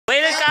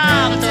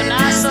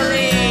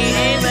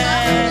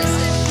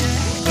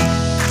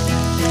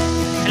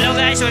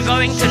we're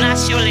going to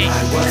NASULI.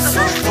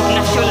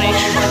 NASULI.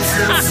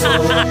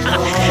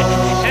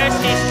 Here's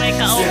this may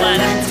kauban.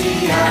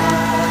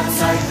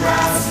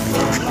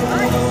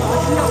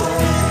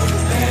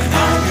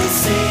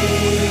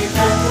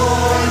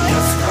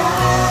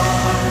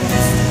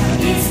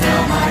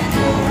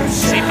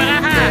 Si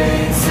Paraha.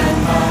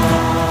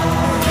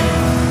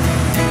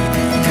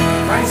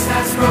 Christ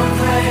has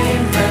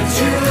proclaimed the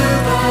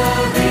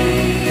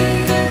Jubilee.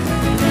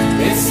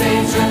 This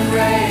age of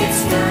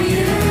grace for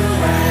you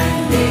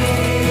and me.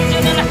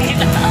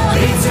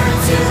 Return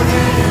to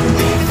Him,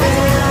 be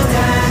filled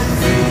and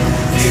free.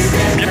 Here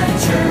in the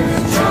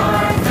church,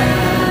 our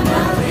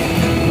family.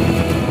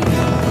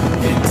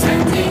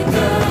 Intending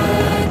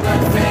good,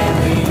 but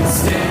failing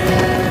still.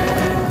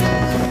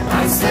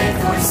 I slave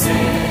for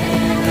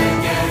sin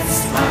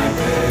against my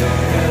will.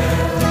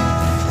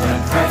 But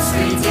Christ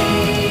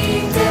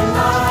redeemed and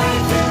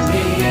enlightened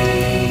me.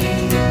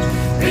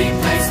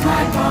 Replace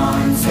my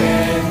bonds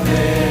with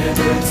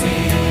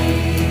liberty.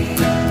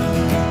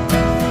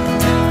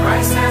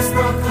 Christ has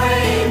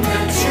proclaimed the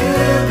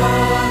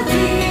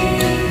Jubilee.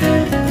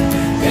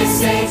 This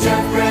age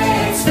of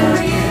grace for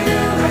you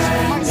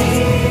and me.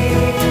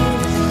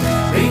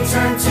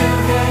 Return to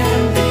Him,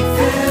 be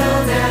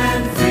filled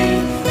and free.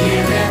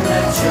 Here in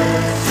the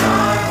church,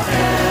 our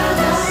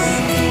family.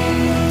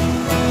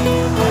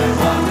 I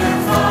wander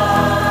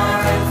far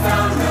and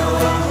found no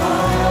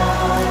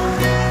home.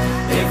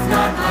 If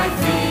not my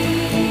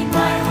feet,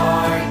 my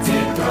heart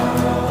did go.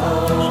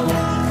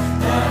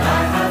 But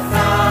I have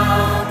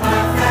found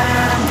my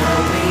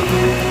family.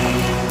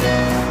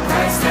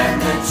 Christ and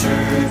the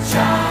church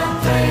have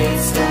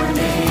placed for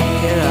me.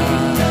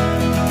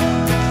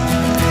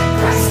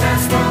 Christ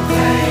has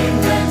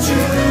proclaimed the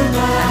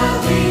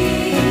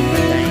Jubilee.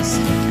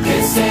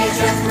 This age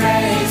of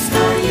grace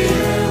for you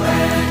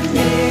and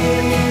me.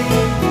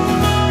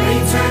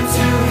 Return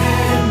to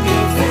Him, be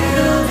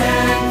filled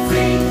and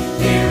free.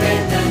 Here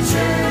in the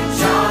church,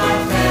 our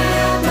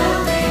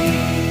family.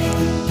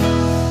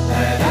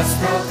 Let us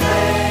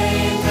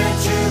proclaim the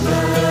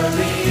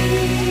Jubilee.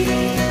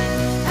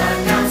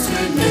 Announce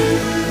good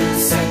news,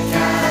 set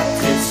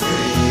captives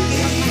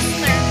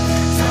free.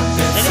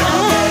 Trumpet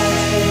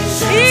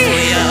salvation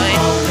to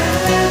all men.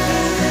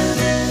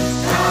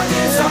 God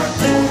is our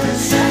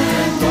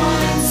portion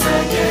once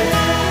again.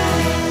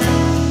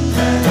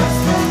 Let us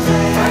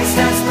proclaim. Christ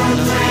has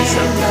proclaimed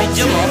the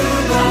Jubilee.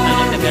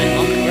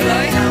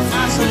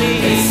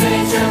 This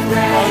age of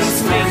grace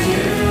for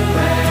you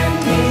and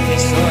me.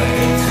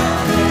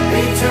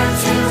 Return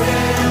to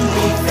Him,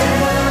 be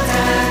filled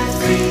and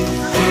free.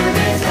 Here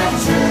in the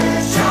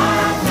church,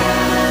 our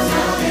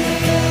family.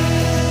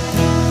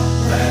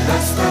 Let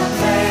us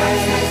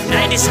proclaim.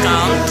 May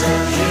discount.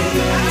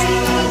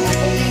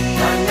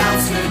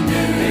 Announce good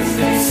news,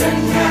 set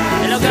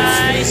Hello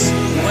guys.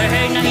 We're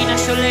here na in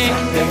NASULI.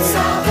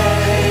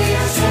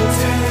 salvation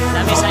to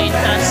Dami sa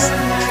entrance.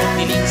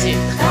 Dilinsit.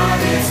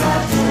 God is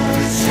our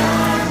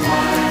portion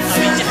once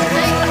Kami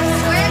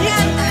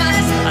dyan.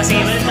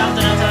 Sige, welcome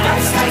to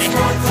NASULI.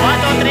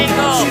 1, 2, 3,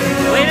 go.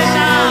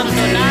 Welcome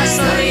to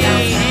NASULI.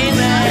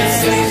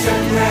 This age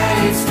of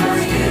grace for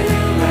you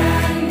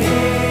and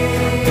me.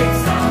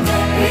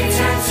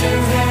 Return to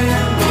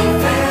Him,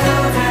 be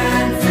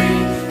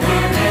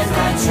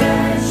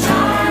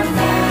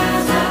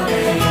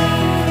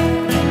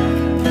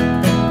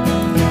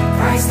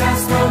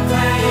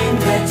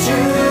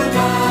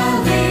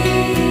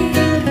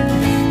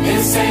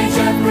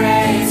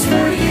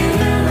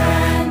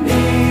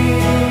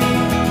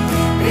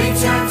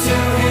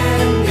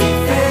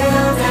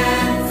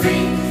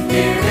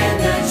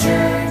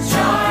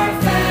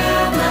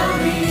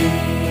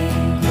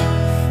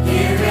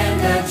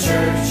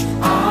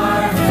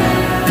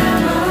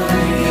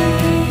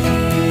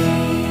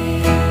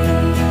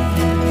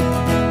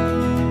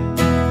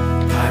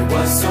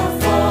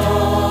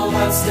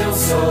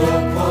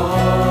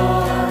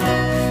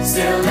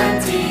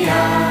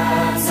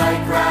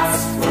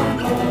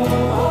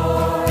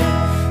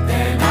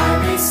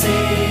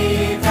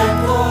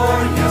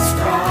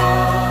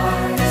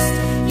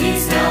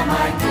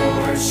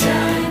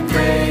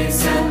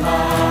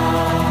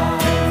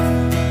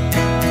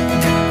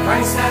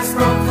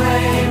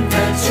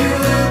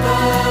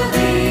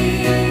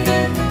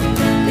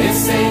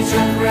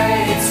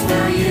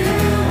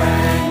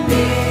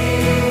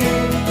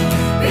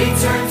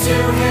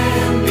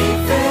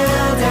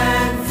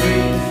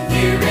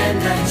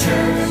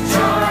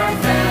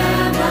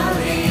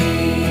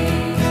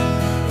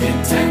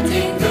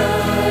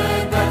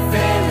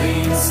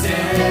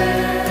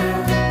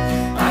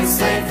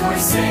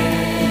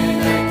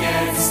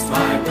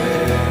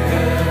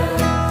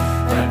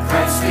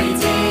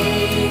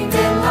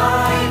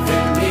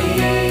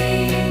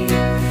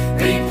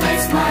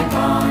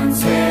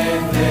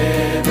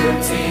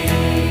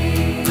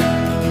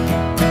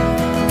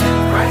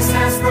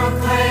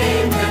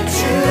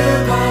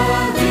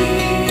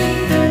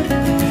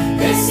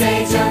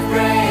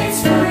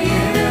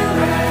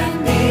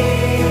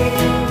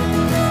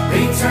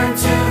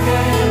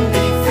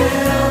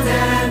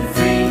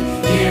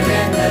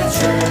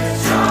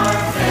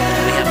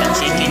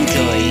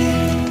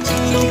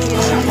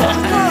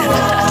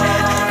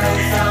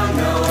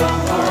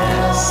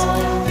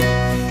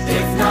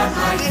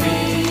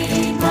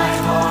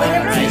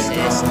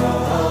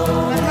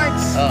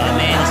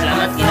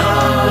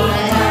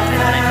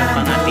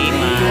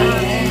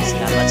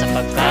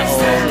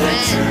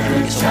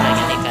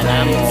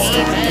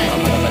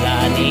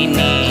Pagkabalaan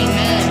ini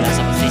sila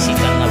sa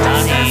posisikang nga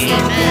bahin.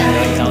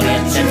 Lord,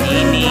 kaunyan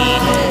ini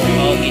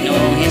o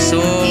Ginoong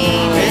Jesus.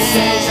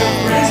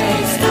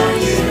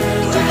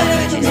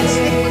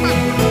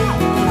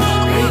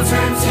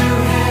 Return to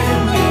Him,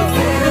 be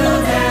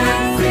filled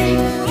and free.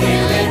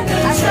 Here in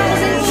the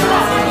church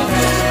of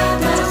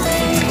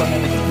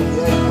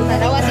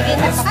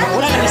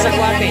Wala na sa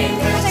kwape.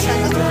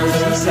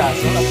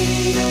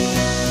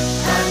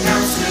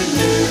 announce the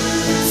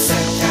news,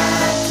 set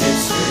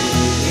captives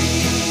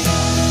free.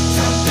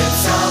 Trumpet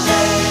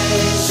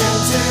salvation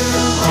to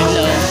all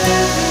men.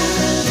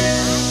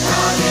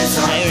 God is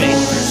our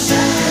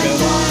portion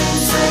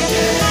once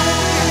again.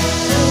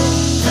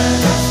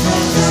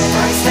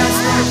 Christ has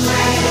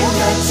proclaimed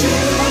the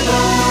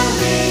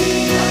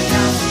Jubilee.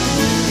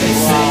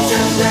 Message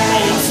of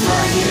grace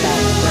for you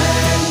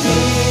and me.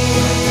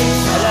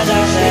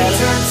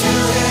 Return to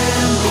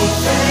Him, be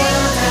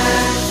filled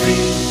and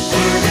free.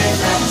 Here in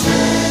the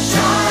church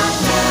of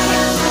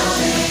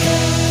Galilee.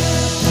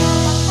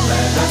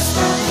 Let us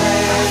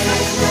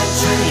proclaim the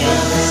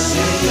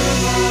Jubilee.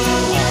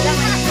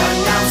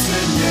 Announce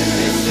the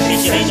news.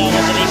 Medyo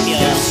na sa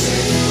Libya.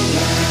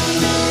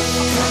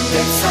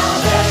 Trumpet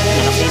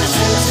salvation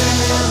to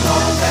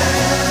all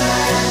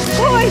men.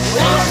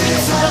 God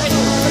is our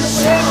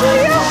portion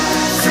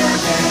once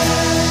again.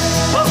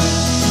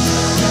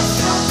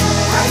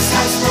 Christ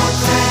has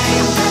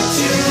proclaimed the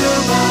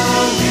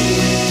Jubilee.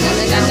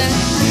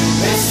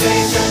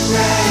 Message of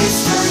grace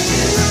for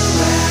you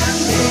and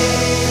me.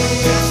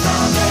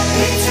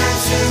 Return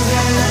to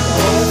Him,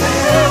 be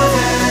filled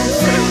and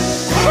free.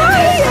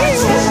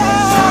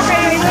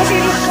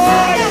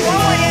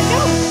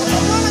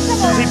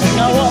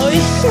 Nawa, oy.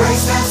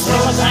 Christ has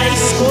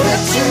Mag-ice ko. proclaimed the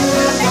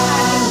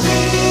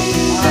Jubilee.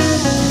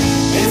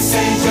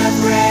 Message of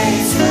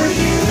grace for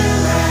you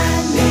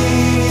and me.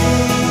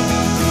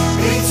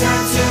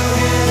 Return to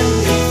Him,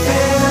 be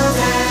filled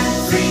and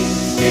free.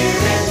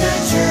 Here in the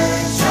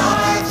church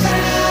our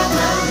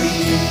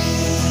family.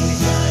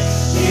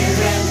 Here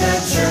in the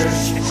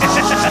church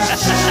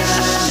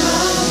our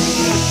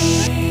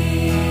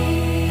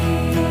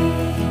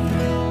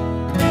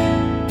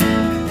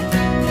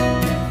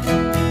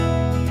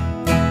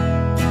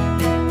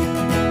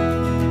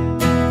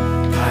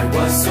I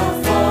was so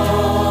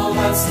full,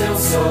 but still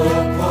so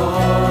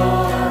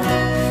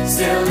poor,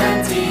 still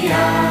empty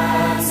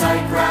as I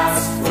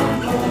grasped for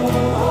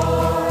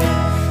more.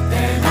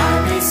 Then I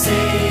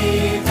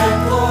received the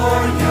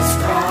glorious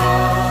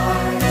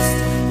Christ.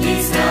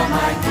 He's now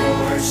my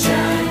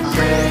portion,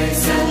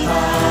 grace and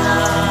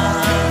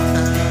love.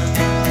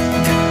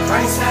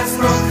 Christ has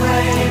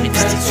proclaimed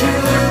the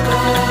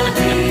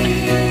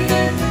Jubilee.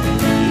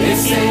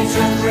 Message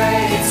of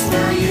grace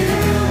for you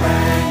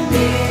and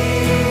me.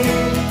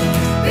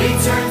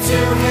 Return to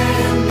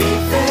Him, be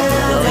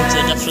filled Going to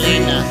and the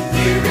Flina.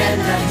 here in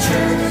the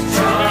church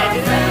our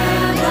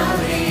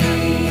family.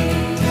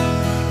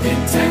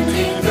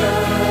 Intending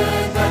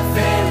good but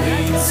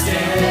failing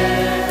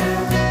still.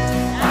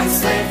 I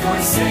slave for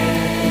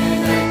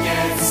sin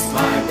against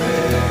my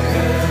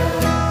will.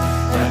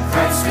 But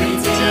Christ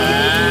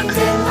redeemed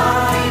in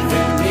line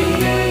with me.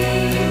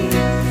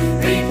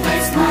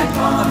 Replaced my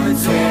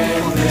bonds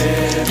with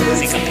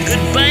liberty.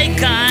 Goodbye,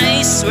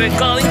 guys. We're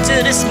going to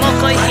the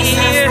Smokoy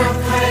here.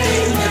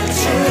 Proclaim the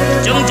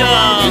truth. Jong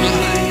Jong.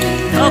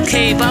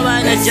 Okay,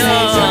 bye-bye na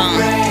Jong.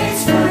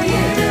 Grace for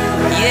you.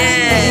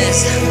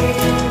 Yes.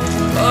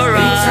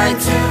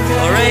 Alright.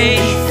 Alright.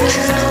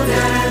 Filled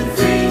and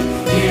free.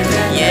 Here in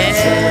the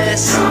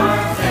Yes. our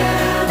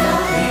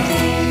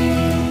family.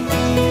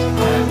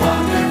 I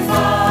wandered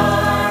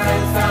far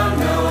and found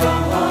no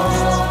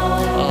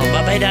home. Oh,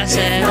 bye-bye,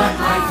 Daxel. Not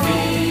my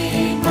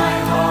feet, my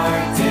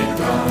heart did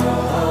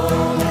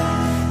roam.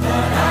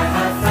 But I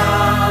have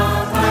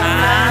found my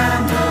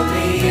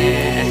family.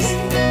 Yes.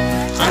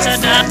 Ang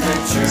sada.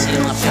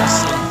 Sino nga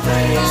puso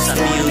sa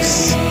views.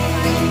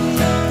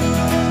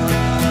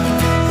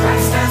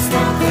 Christ has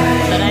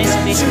proclaimed Wala na yung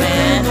space,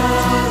 man.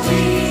 the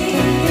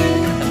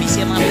Kabisi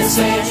ang mga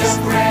message business.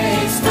 of grace.